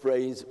again the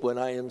phrase, when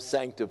I am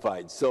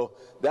sanctified. So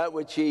that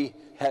which he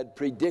had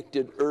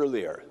predicted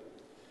earlier,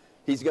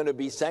 he's going to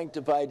be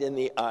sanctified in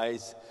the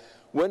eyes.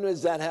 When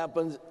does that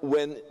happen?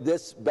 When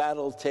this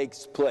battle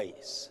takes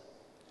place.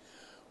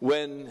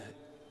 When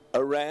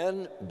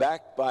Iran,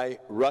 backed by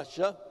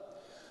Russia,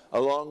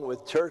 along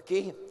with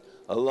Turkey,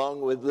 along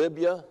with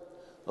Libya,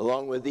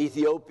 along with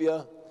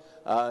Ethiopia,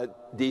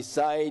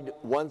 decide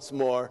once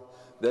more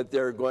that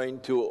they're going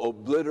to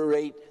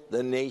obliterate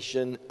the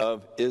nation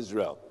of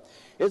Israel.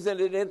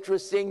 Isn't it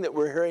interesting that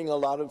we're hearing a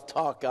lot of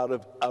talk out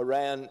of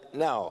Iran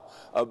now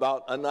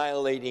about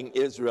annihilating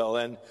Israel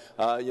and,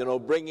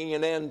 bringing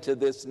an end to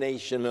this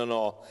nation and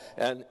all.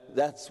 And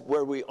that's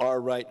where we are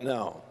right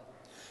now.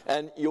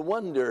 And you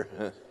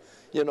wonder,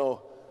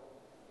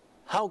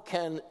 how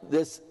can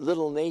this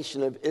little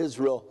nation of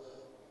Israel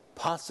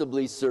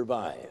possibly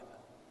survive?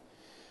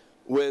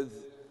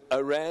 With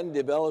Iran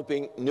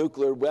developing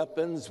nuclear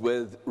weapons,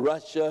 with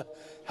Russia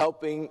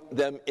helping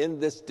them in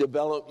this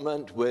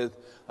development, with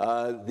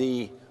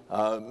the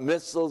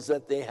missiles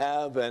that they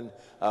have, and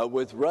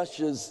with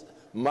Russia's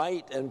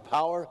might and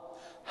power,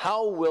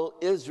 how will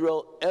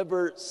Israel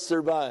ever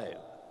survive?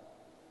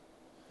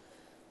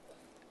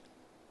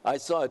 I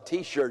saw a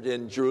t-shirt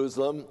in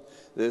Jerusalem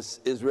this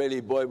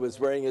Israeli boy was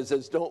wearing. It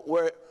says, "Don't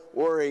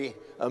worry,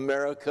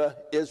 America,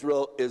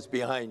 Israel is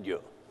behind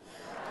you."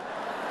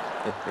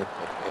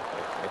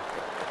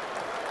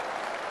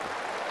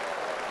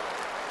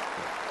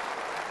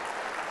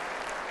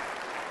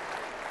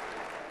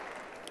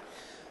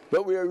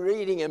 But we are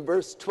reading in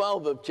verse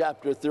 12 of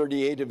chapter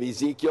 38 of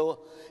Ezekiel,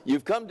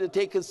 you've come to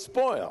take a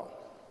spoil,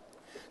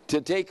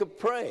 to take a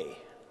prey,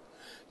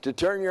 to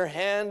turn your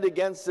hand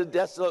against the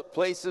desolate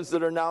places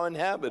that are now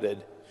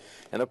inhabited,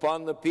 and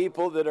upon the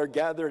people that are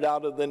gathered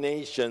out of the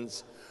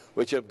nations,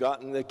 which have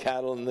gotten the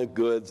cattle and the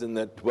goods, and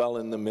that dwell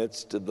in the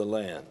midst of the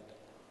land.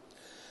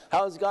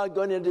 How is God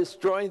going to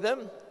destroy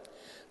them?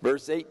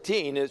 Verse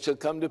 18, it shall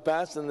come to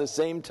pass in the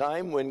same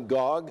time when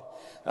Gog,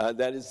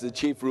 that is the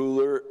chief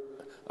ruler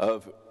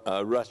of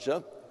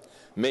Russia,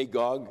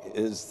 Magog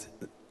is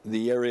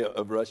the area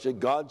of Russia,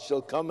 God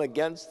shall come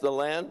against the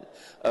land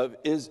of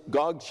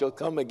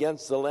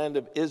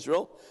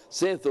Israel,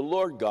 saith the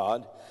Lord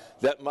God,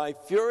 that my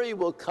fury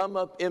will come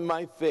up in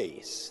my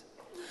face.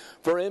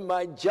 For in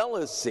my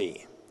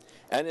jealousy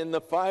and in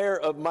the fire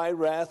of my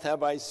wrath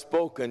have I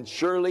spoken.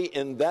 Surely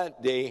in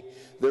that day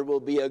there will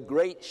be a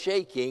great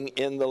shaking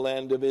in the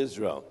land of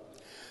Israel.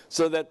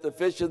 So that the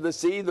fish of the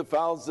sea, the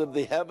fowls of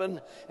the heaven,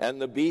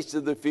 and the beasts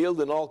of the field,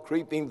 and all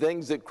creeping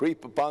things that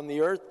creep upon the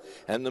earth,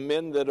 and the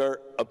men that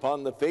are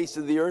upon the face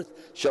of the earth,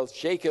 shall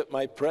shake at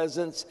my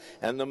presence,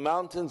 and the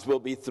mountains will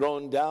be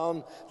thrown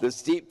down, the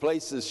steep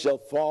places shall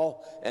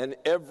fall, and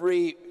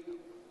every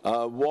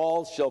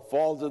wall shall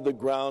fall to the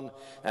ground,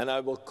 and I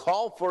will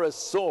call for a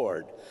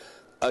sword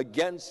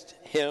against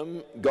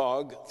him,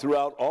 Gog,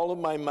 throughout all of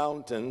my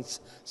mountains,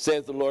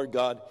 saith the Lord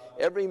God,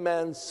 every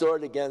man's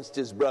sword against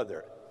his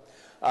brother.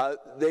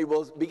 They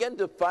will begin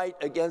to fight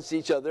against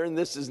each other, and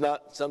this is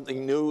not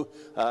something new.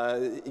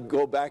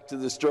 Go back to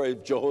the story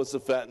of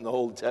Jehoshaphat in the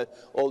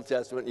Old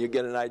Testament, you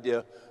get an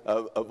idea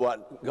of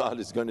what God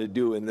is going to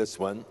do in this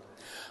one.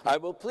 I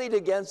will plead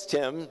against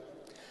him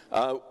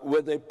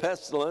with a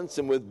pestilence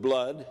and with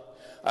blood.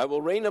 I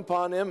will rain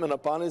upon him and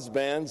upon his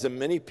bands and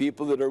many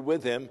people that are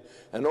with him,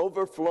 an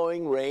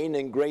overflowing rain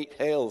and great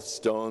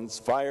hailstones,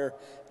 fire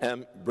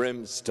and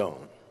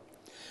brimstone.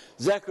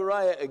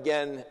 Zechariah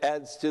again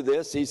adds to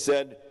this. He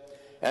said,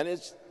 and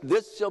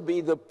this shall be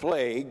the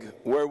plague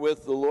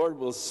wherewith the Lord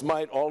will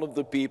smite all of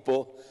the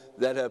people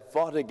that have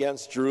fought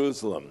against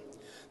Jerusalem.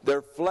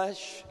 Their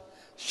flesh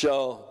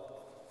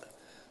shall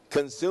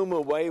consume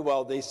away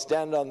while they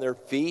stand on their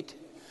feet.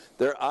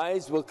 Their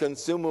eyes will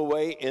consume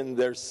away in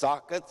their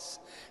sockets,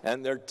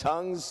 and their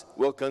tongues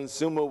will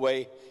consume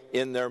away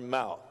in their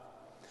mouth.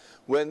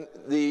 When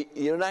the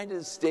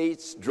United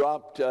States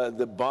dropped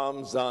the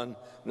bombs on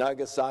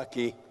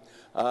Nagasaki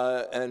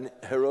and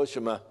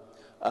Hiroshima,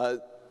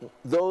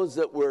 those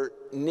that were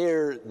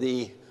near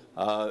the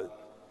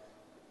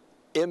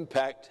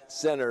impact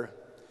center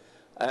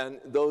and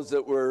those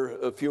that were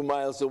a few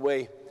miles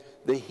away,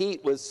 the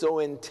heat was so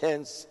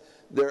intense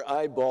their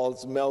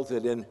eyeballs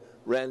melted and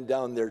ran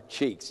down their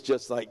cheeks,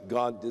 just like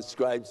God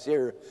describes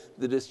here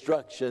the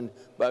destruction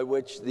by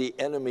which the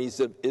enemies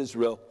of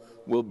Israel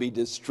will be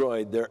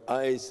destroyed. Their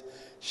eyes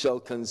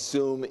shall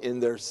consume in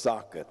their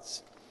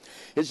sockets.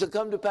 It shall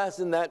come to pass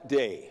in that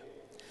day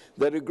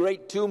that a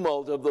great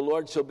tumult of the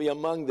Lord shall be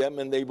among them,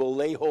 and they will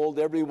lay hold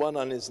every one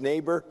on his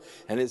neighbor,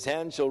 and his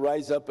hand shall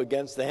rise up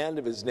against the hand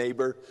of his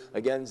neighbor.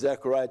 Again,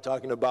 Zechariah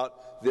talking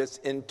about this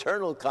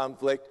internal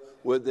conflict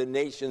with the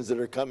nations that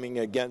are coming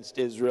against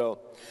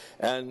Israel.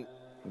 And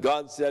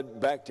God said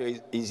back to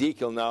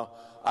Ezekiel now,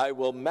 I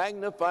will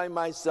magnify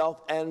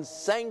myself and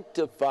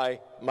sanctify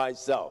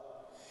myself.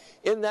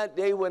 In that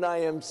day when I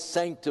am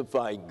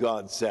sanctified,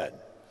 God said.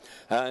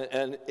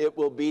 And it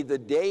will be the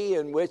day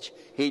in which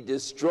he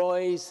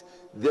destroys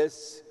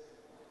this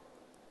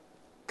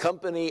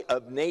company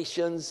of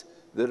nations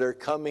that are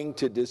coming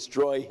to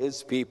destroy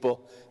his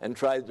people and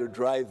try to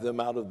drive them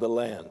out of the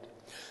land.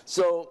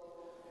 So,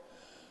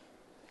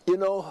 you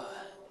know,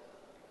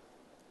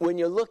 when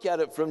you look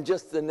at it from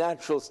just the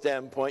natural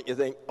standpoint, you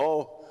think,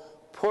 oh,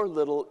 poor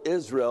little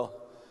Israel,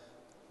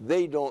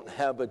 they don't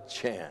have a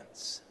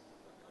chance.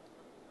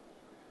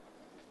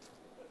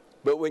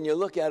 But when you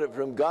look at it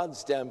from God's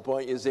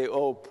standpoint, you say,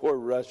 oh, poor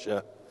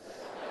Russia,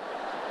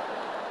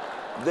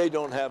 they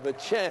don't have a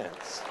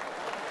chance.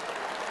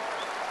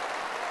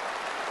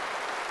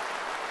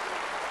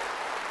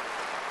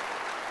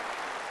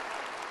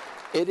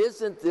 It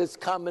isn't this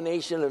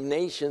combination of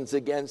nations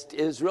against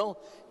Israel,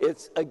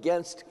 it's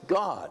against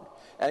God.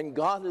 And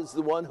God is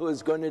the one who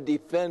is going to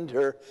defend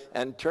her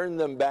and turn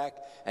them back,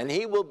 and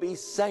he will be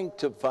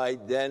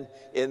sanctified then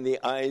in the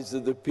eyes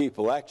of the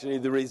people. Actually,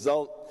 the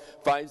result,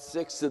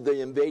 5/6 of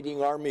the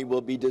invading army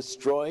will be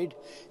destroyed.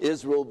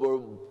 Israel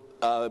will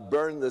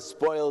burn the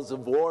spoils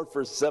of war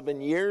for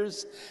 7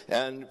 years,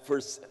 and for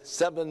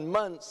 7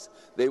 months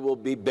they will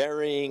be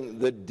burying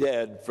the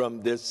dead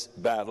from this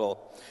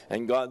battle.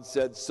 And God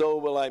said, so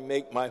will I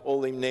make my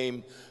holy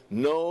name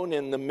known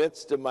in the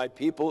midst of my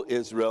people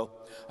Israel.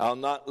 I'll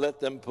not let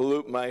them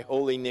pollute my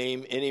holy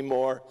name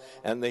anymore,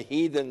 and the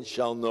heathen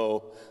shall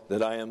know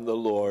that I am the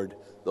Lord,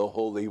 the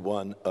Holy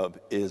One of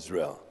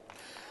Israel.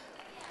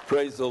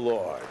 Praise the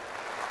Lord.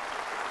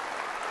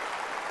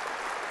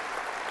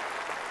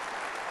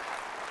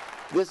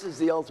 This is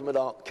the ultimate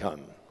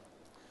outcome.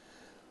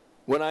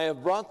 When I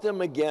have brought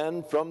them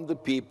again from the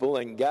people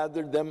and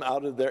gathered them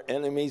out of their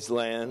enemies'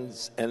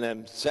 lands and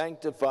am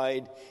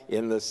sanctified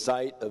in the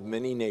sight of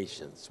many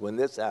nations, when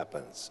this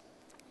happens,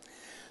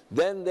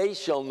 then they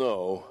shall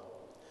know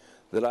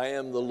that I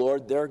am the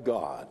Lord their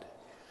God,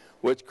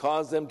 which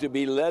caused them to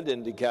be led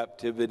into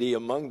captivity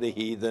among the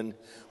heathen,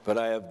 but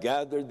I have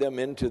gathered them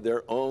into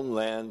their own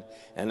land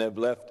and have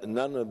left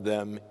none of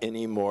them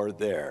any more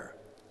there.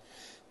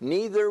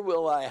 Neither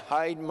will I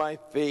hide my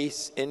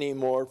face any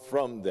more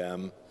from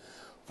them,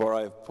 For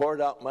I have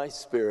poured out my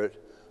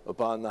Spirit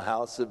upon the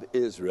house of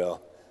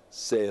Israel,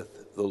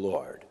 saith the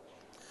Lord.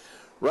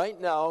 Right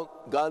now,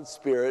 God's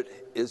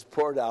Spirit is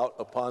poured out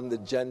upon the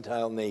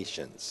Gentile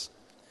nations.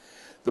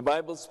 The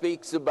Bible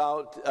speaks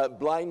about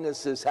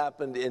blindness has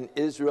happened in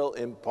Israel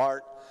in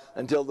part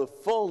until the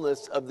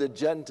fullness of the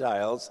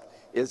Gentiles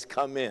is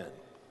come in.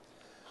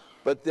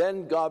 But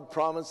then God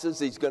promises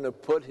he's going to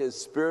put his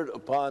Spirit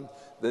upon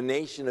the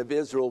nation of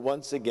Israel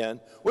once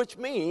again, which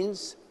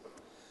means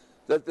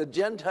that the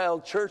Gentile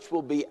church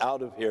will be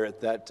out of here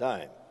at that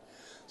time.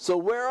 So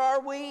where are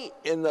we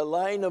in the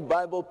line of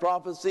Bible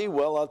prophecy?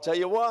 Well, I'll tell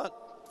you what.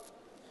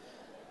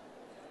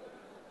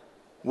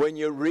 When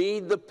you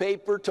read the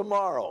paper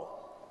tomorrow,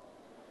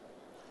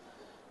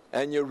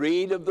 and you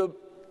read of the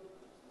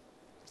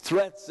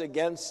threats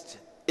against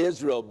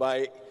Israel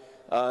by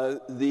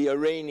the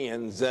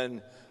Iranians,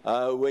 and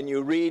when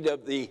you read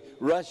of the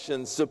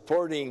Russians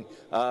supporting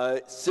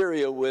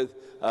Syria with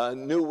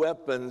new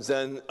weapons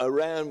and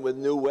Iran with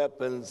new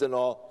weapons and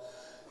all,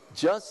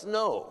 just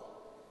know,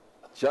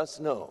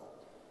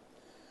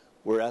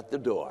 we're at the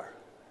door.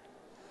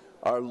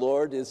 Our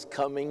Lord is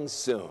coming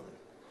soon.